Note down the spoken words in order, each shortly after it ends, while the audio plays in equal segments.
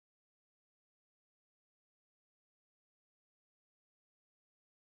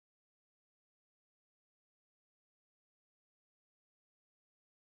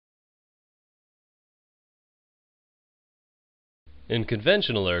In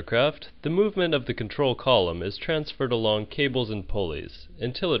conventional aircraft, the movement of the control column is transferred along cables and pulleys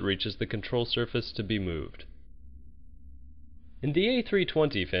until it reaches the control surface to be moved. In the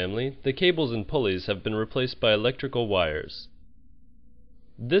A320 family, the cables and pulleys have been replaced by electrical wires.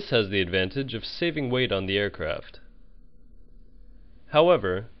 This has the advantage of saving weight on the aircraft.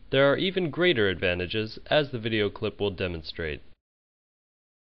 However, there are even greater advantages, as the video clip will demonstrate.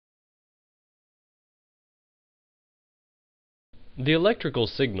 The electrical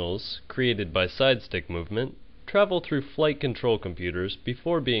signals, created by side stick movement, travel through flight control computers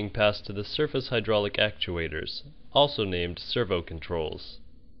before being passed to the surface hydraulic actuators, also named servo controls.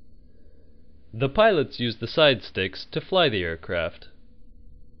 The pilots use the side sticks to fly the aircraft.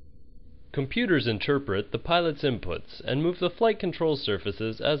 Computers interpret the pilot's inputs and move the flight control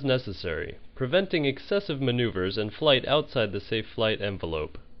surfaces as necessary, preventing excessive maneuvers and flight outside the safe flight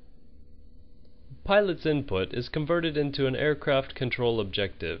envelope. Pilot's input is converted into an aircraft control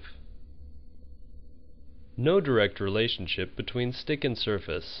objective. No direct relationship between stick and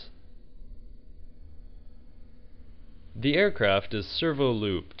surface. The aircraft is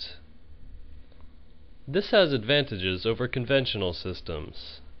servo-looped. This has advantages over conventional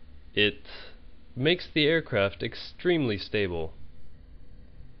systems. It makes the aircraft extremely stable,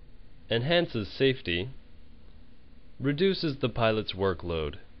 enhances safety, reduces the pilot's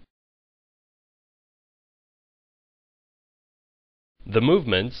workload. The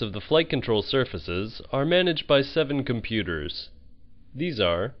movements of the flight control surfaces are managed by 7 computers. These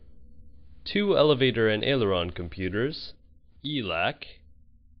are 2 elevator and aileron computers, ELAC,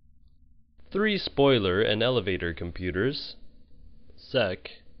 3 spoiler and elevator computers,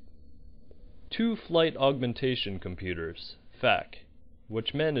 SEC, 2 flight augmentation computers, FAC,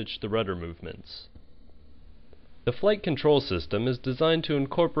 which manage the rudder movements. The flight control system is designed to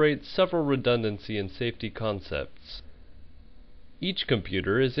incorporate several redundancy and safety concepts. Each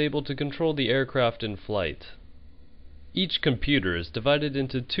computer is able to control the aircraft in flight. Each computer is divided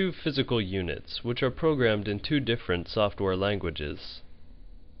into 2 physical units, which are programmed in 2 different software languages.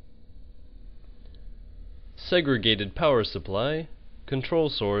 Segregated power supply, control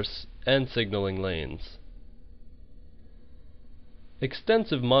source, and signaling lanes.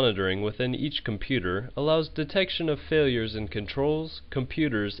 Extensive monitoring within each computer allows detection of failures in controls,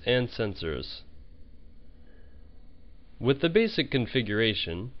 computers, and sensors. With the basic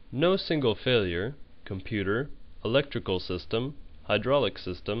configuration, no single failure, computer, electrical system, hydraulic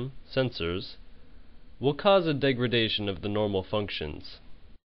system, sensors, will cause a degradation of the normal functions.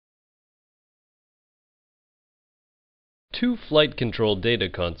 2 flight control data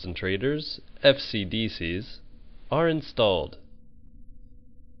concentrators, FCDCs, are installed.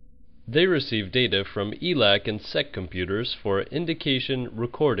 They receive data from ELAC and SEC computers for indication,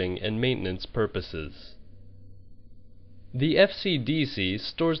 recording, and maintenance purposes. The FCDC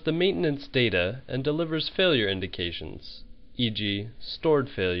stores the maintenance data and delivers failure indications, e.g., stored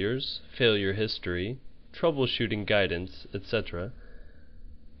failures, failure history, troubleshooting guidance, etc.,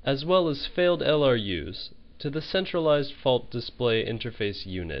 as well as failed LRUs, to the Centralized Fault Display Interface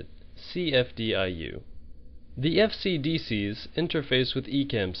Unit, CFDIU. The FCDCs interface with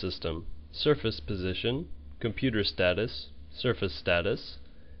ECAM system, surface position, computer status, surface status,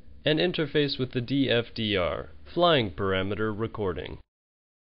 and interface with the DFDR, flying parameter recording.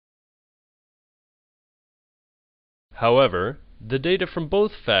 However, the data from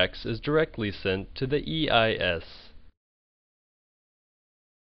both FACs is directly sent to the EIS.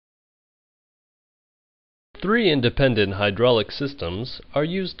 3 independent hydraulic systems are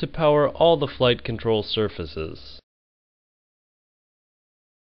used to power all the flight control surfaces.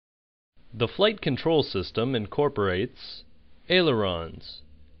 The flight control system incorporates ailerons.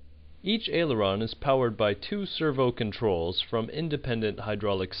 Each aileron is powered by 2 servo controls from independent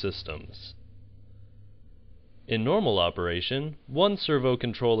hydraulic systems. In normal operation, one servo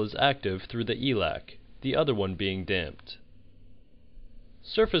control is active through the ELAC, the other one being damped.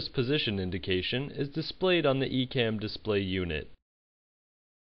 Surface position indication is displayed on the ECAM display unit.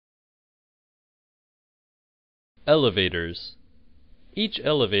 Elevators. Each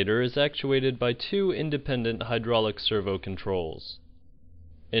elevator is actuated by 2 independent hydraulic servo controls.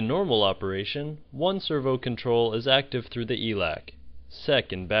 In normal operation, one servo control is active through the ELAC,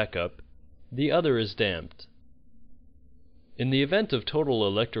 SEC in backup, the other is damped. In the event of total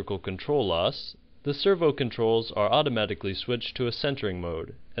electrical control loss, the servo controls are automatically switched to a centering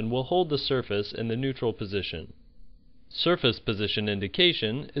mode and will hold the surface in the neutral position. Surface position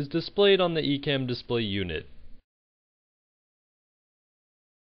indication is displayed on the ECAM display unit.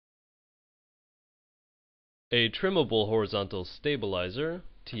 A trimmable horizontal stabilizer,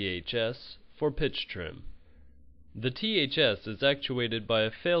 THS, for pitch trim. The THS is actuated by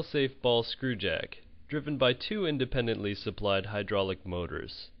a fail-safe ball screwjack, driven by two independently supplied hydraulic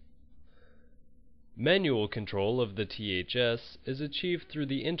motors. Manual control of the THS is achieved through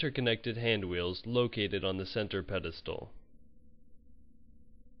the interconnected handwheels located on the center pedestal.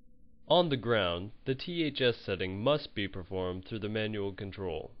 On the ground, the THS setting must be performed through the manual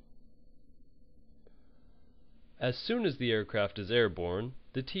control. As soon as the aircraft is airborne,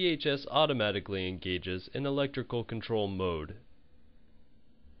 the THS automatically engages in electrical control mode.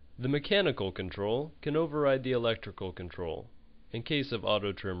 The mechanical control can override the electrical control in case of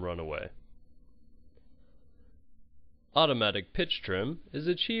auto trim runaway. Automatic pitch trim is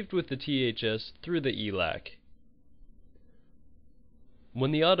achieved with the THS through the ELAC.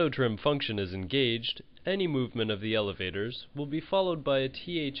 When the auto trim function is engaged, any movement of the elevators will be followed by a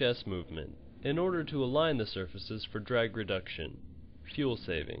THS movement in order to align the surfaces for drag reduction, fuel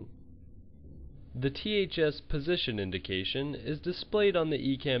saving. The THS position indication is displayed on the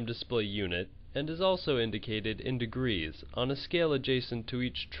ECAM display unit and is also indicated in degrees on a scale adjacent to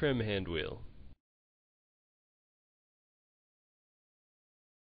each trim handwheel.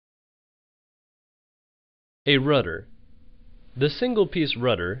 A rudder. The single-piece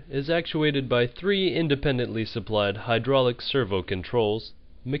rudder is actuated by three independently supplied hydraulic servo controls,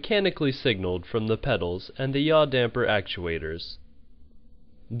 mechanically signaled from the pedals and the yaw damper actuators.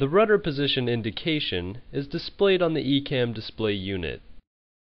 The rudder position indication is displayed on the ECAM display unit.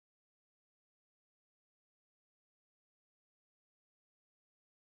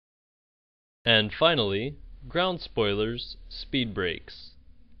 And finally, ground spoilers, speed brakes.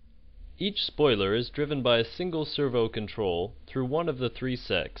 Each spoiler is driven by a single servo control through one of the three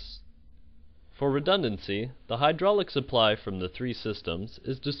secs. For redundancy, the hydraulic supply from the three systems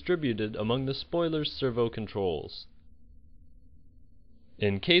is distributed among the spoiler's servo controls.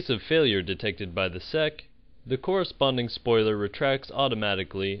 In case of failure detected by the sec, the corresponding spoiler retracts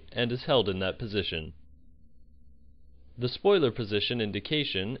automatically and is held in that position. The spoiler position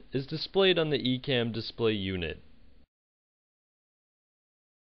indication is displayed on the ECAM display unit.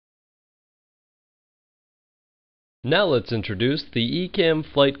 Now let's introduce the ECAM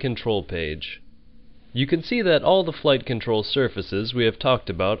flight control page. You can see that all the flight control surfaces we have talked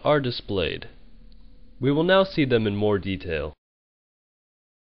about are displayed. We will now see them in more detail.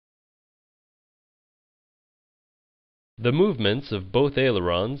 The movements of both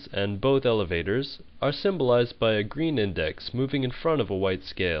ailerons and both elevators are symbolized by a green index moving in front of a white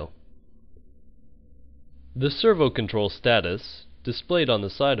scale. The servo control status, displayed on the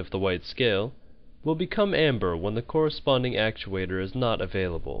side of the white scale, will become amber when the corresponding actuator is not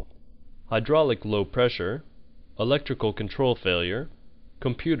available. Hydraulic low pressure, electrical control failure,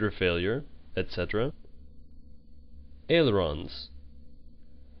 computer failure, etc. Ailerons.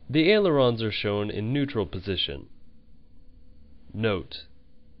 The ailerons are shown in neutral position. Note: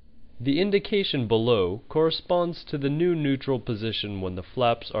 the indication below corresponds to the new neutral position when the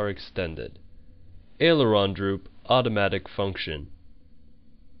flaps are extended. Aileron droop automatic function.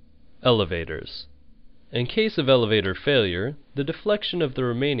 Elevators. In case of elevator failure, the deflection of the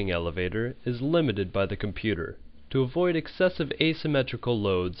remaining elevator is limited by the computer to avoid excessive asymmetrical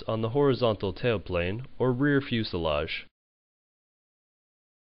loads on the horizontal tailplane or rear fuselage.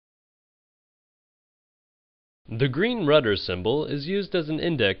 The green rudder symbol is used as an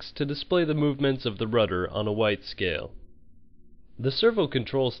index to display the movements of the rudder on a white scale. The servo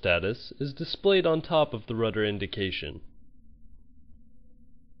control status is displayed on top of the rudder indication.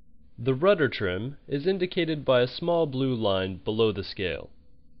 The rudder trim is indicated by a small blue line below the scale.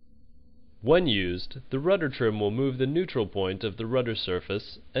 When used, the rudder trim will move the neutral point of the rudder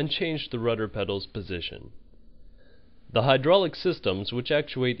surface and change the rudder pedal's position. The hydraulic systems which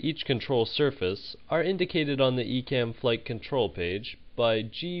actuate each control surface are indicated on the ECAM flight control page by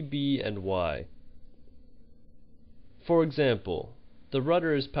G, B, and Y. For example, the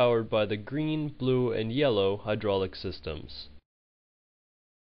rudder is powered by the green, blue, and yellow hydraulic systems.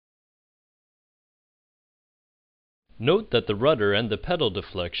 Note that the rudder and the pedal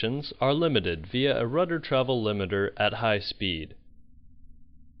deflections are limited via a rudder travel limiter at high speed.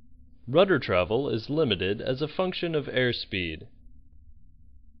 Rudder travel is limited as a function of airspeed.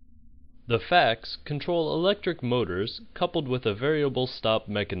 The FACs control electric motors coupled with a variable stop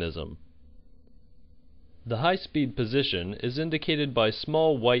mechanism. The high-speed position is indicated by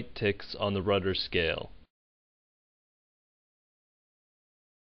small white ticks on the rudder scale.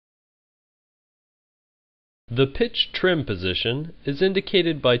 The pitch trim position is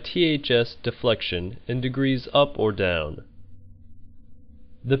indicated by THS deflection in degrees up or down.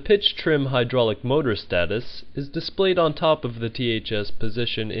 The pitch trim hydraulic motor status is displayed on top of the THS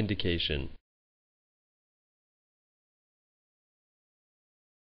position indication.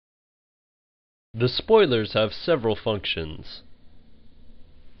 The spoilers have several functions.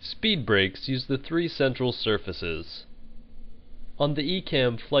 Speed brakes use the three central surfaces. On the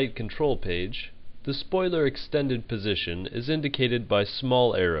ECAM flight control page, the spoiler extended position is indicated by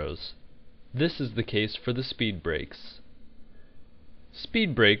small arrows. This is the case for the speed brakes.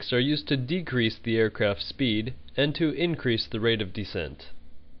 Speed brakes are used to decrease the aircraft's speed and to increase the rate of descent.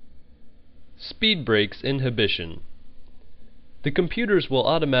 Speed brakes inhibition. The computers will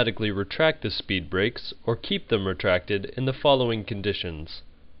automatically retract the speed brakes or keep them retracted in the following conditions.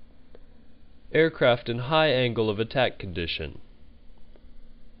 Aircraft in high angle of attack condition.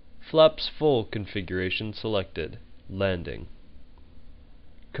 Flaps full configuration selected. Landing.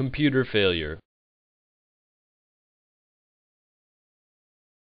 Computer failure.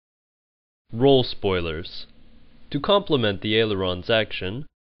 Roll spoilers. To complement the aileron's action,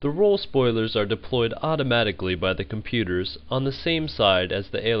 the roll spoilers are deployed automatically by the computers on the same side as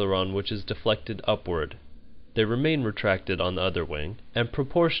the aileron, which is deflected upward. They remain retracted on the other wing, and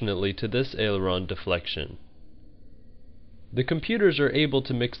proportionately to this aileron deflection. The computers are able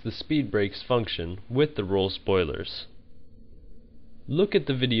to mix the speed brakes function with the roll spoilers. Look at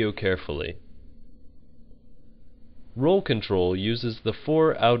the video carefully. Roll control uses the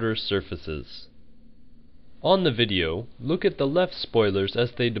four outer surfaces. On the video, look at the left spoilers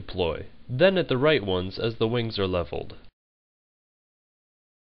as they deploy, then at the right ones as the wings are leveled.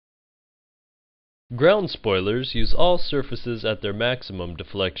 Ground spoilers use all surfaces at their maximum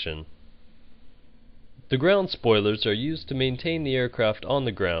deflection. The ground spoilers are used to maintain the aircraft on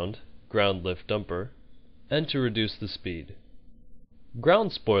the ground lift dumper, and to reduce the speed.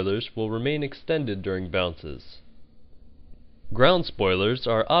 Ground spoilers will remain extended during bounces. Ground spoilers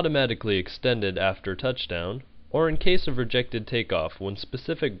are automatically extended after touchdown or in case of rejected takeoff when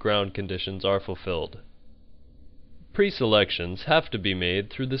specific ground conditions are fulfilled. Pre-selections have to be made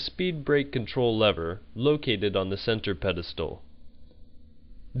through the speed brake control lever located on the center pedestal.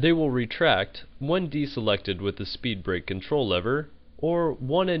 They will retract when deselected with the speed brake control lever or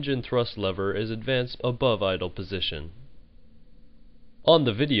one engine thrust lever is advanced above idle position. On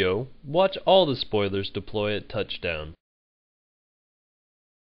the video, watch all the spoilers deploy at touchdown.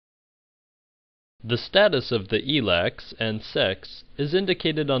 The status of the ELACs and SECs is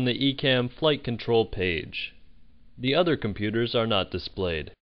indicated on the ECAM flight control page. The other computers are not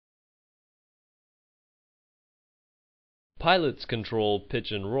displayed. Pilots control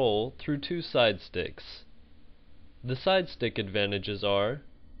pitch and roll through two side sticks. The side stick advantages are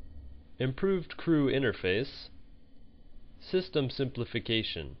improved crew interface, system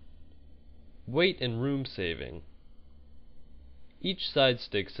simplification, weight and room saving. Each side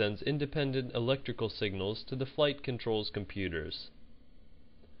stick sends independent electrical signals to the flight controls computers.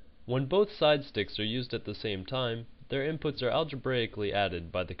 When both side sticks are used at the same time, their inputs are algebraically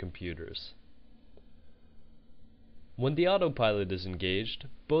added by the computers. When the autopilot is engaged,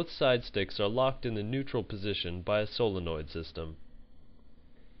 both side sticks are locked in the neutral position by a solenoid system.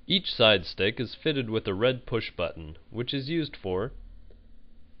 Each side stick is fitted with a red push button, which is used for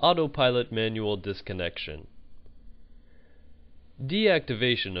autopilot manual disconnection.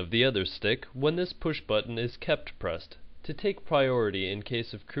 Deactivation of the other stick when this push button is kept pressed to take priority in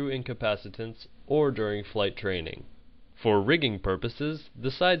case of crew incapacitance or during flight training. For rigging purposes,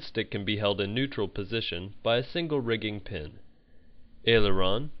 the side stick can be held in neutral position by a single rigging pin.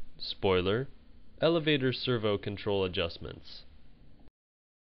 Aileron, spoiler, elevator servo control adjustments.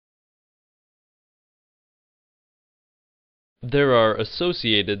 There are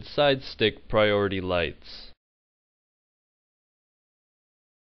associated side stick priority lights.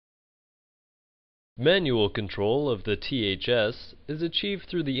 Manual control of the THS is achieved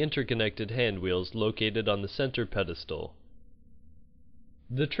through the interconnected handwheels located on the center pedestal.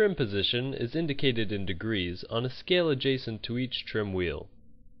 The trim position is indicated in degrees on a scale adjacent to each trim wheel.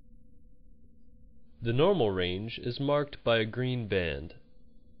 The normal range is marked by a green band.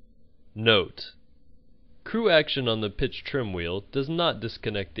 Note: crew action on the pitch trim wheel does not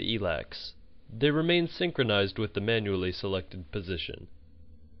disconnect the ELACs. They remain synchronized with the manually selected position.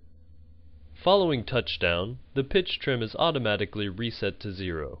 Following touchdown, the pitch trim is automatically reset to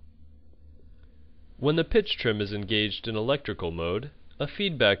 0. When the pitch trim is engaged in electrical mode, a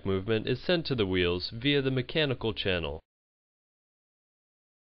feedback movement is sent to the wheels via the mechanical channel.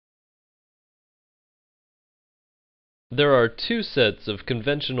 There are two sets of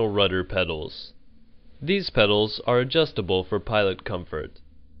conventional rudder pedals. These pedals are adjustable for pilot comfort.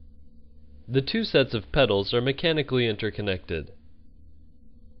 The two sets of pedals are mechanically interconnected.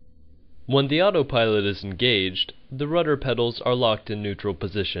 When the autopilot is engaged, the rudder pedals are locked in neutral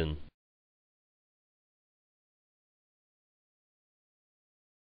position.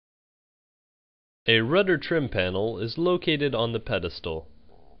 A rudder trim panel is located on the pedestal.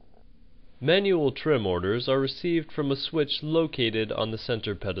 Manual trim orders are received from a switch located on the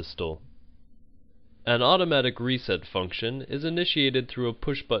center pedestal. An automatic reset function is initiated through a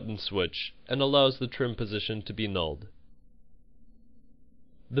push-button switch and allows the trim position to be nulled.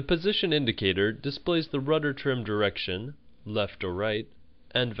 The position indicator displays the rudder trim direction, left or right,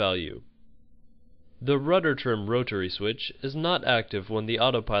 and value. The rudder trim rotary switch is not active when the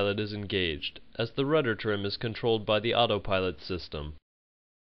autopilot is engaged, as the rudder trim is controlled by the autopilot system.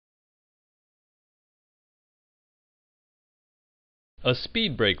 A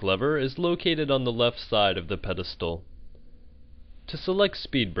speed brake lever is located on the left side of the pedestal. To select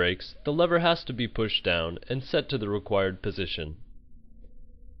speed brakes, the lever has to be pushed down and set to the required position.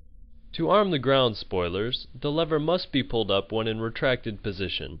 To arm the ground spoilers, the lever must be pulled up when in retracted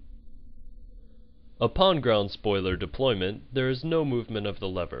position. Upon ground spoiler deployment, there is no movement of the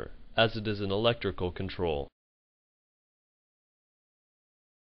lever, as it is an electrical control.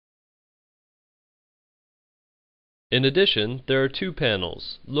 In addition, there are two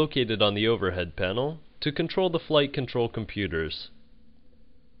panels, located on the overhead panel, to control the flight control computers.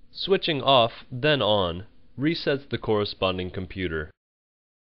 Switching off, then on, resets the corresponding computer.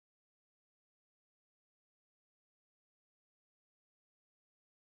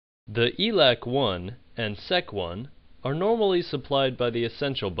 The ELAC1 and SEC1 are normally supplied by the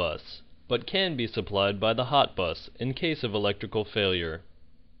essential bus, but can be supplied by the hot bus in case of electrical failure.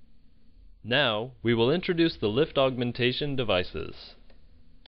 Now, we will introduce the lift augmentation devices.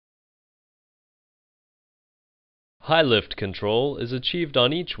 High lift control is achieved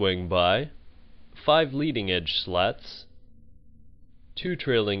on each wing by 5 leading edge slats, 2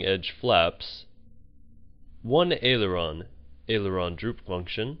 trailing edge flaps, 1 aileron droop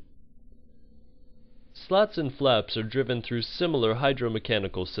function. Slats and flaps are driven through similar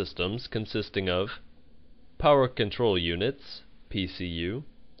hydromechanical systems consisting of power control units, PCU,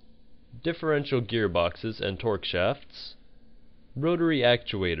 differential gearboxes and torque shafts, rotary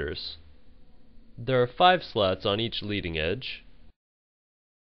actuators. There are 5 slats on each leading edge,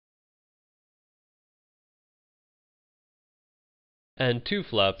 and 2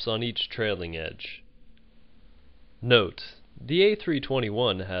 flaps on each trailing edge. Note: the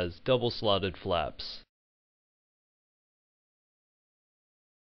A321 has double-slotted flaps.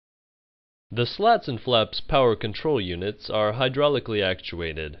 The slats and flaps power control units are hydraulically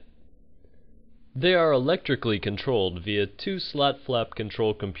actuated. They are electrically controlled via 2 slat flap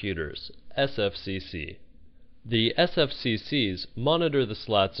control computers, SFCC. The SFCCs monitor the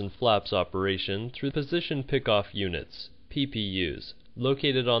slats and flaps operation through position pickoff units, PPUs,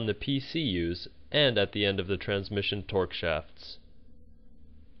 located on the PCUs and at the end of the transmission torque shafts.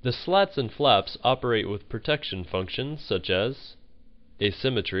 The slats and flaps operate with protection functions such as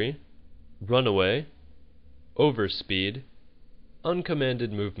asymmetry, runaway, overspeed,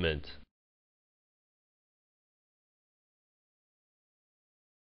 uncommanded movement.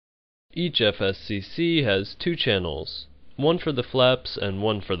 Each FSCC has 2 channels, one for the flaps and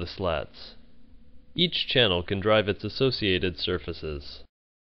one for the slats. Each channel can drive its associated surfaces.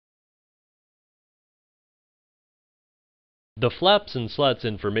 The flaps and slats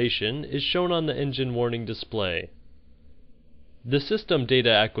information is shown on the engine warning display. The System Data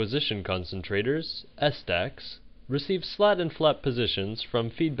Acquisition Concentrators, SDACs, receive slat and flap positions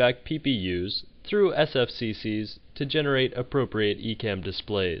from feedback PPUs through SFCCs to generate appropriate ECAM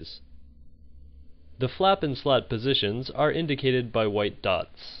displays. The flap and slat positions are indicated by white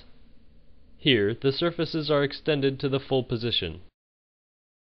dots. Here, the surfaces are extended to the full position.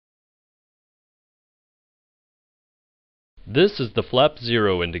 This is the flap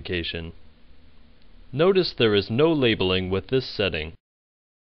 0 indication. Notice there is no labeling with this setting.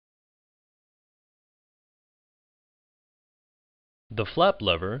 The flap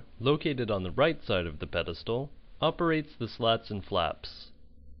lever, located on the right side of the pedestal, operates the slats and flaps.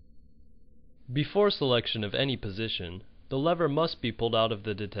 Before selection of any position, the lever must be pulled out of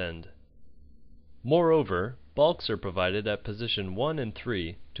the detend. Moreover, balks are provided at position 1 and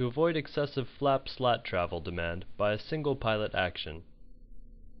 3 to avoid excessive flap-slat travel demand by a single pilot action.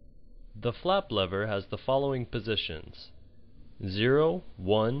 The flap lever has the following positions: 0,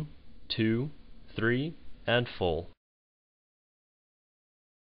 1, 2, 3, and full.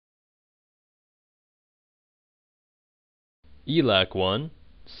 ELAC1,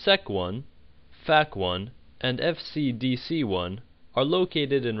 SEC1, FAC1, and FCDC1 are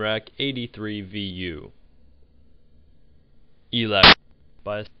located in rack 83 VU. ELAC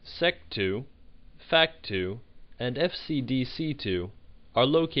by SEC2, FAC2, and FCDC2 are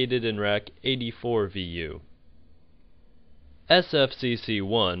located in rack 84 VU.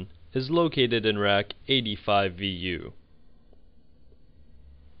 SFCC1, is located in rack 85 VU.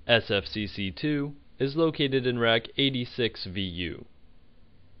 SFCC2 is located in rack 86 VU.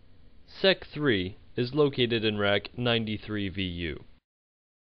 Sec 3 is located in rack 93 VU.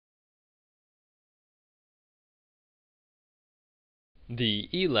 The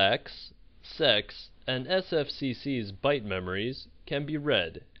ELACs, SECs, and SFCC's byte memories can be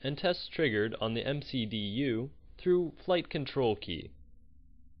read and tests triggered on the MCDU through flight control key.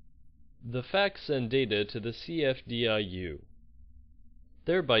 The FACs send data to the CFDIU.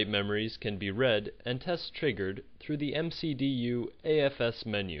 Their byte memories can be read and tests triggered through the MCDU AFS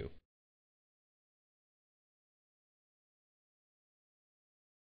menu.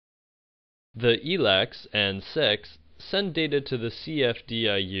 The ELACs and SECs send data to the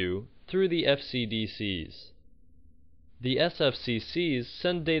CFDIU through the FCDCs. The SFCCs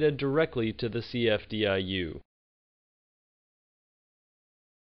send data directly to the CFDIU.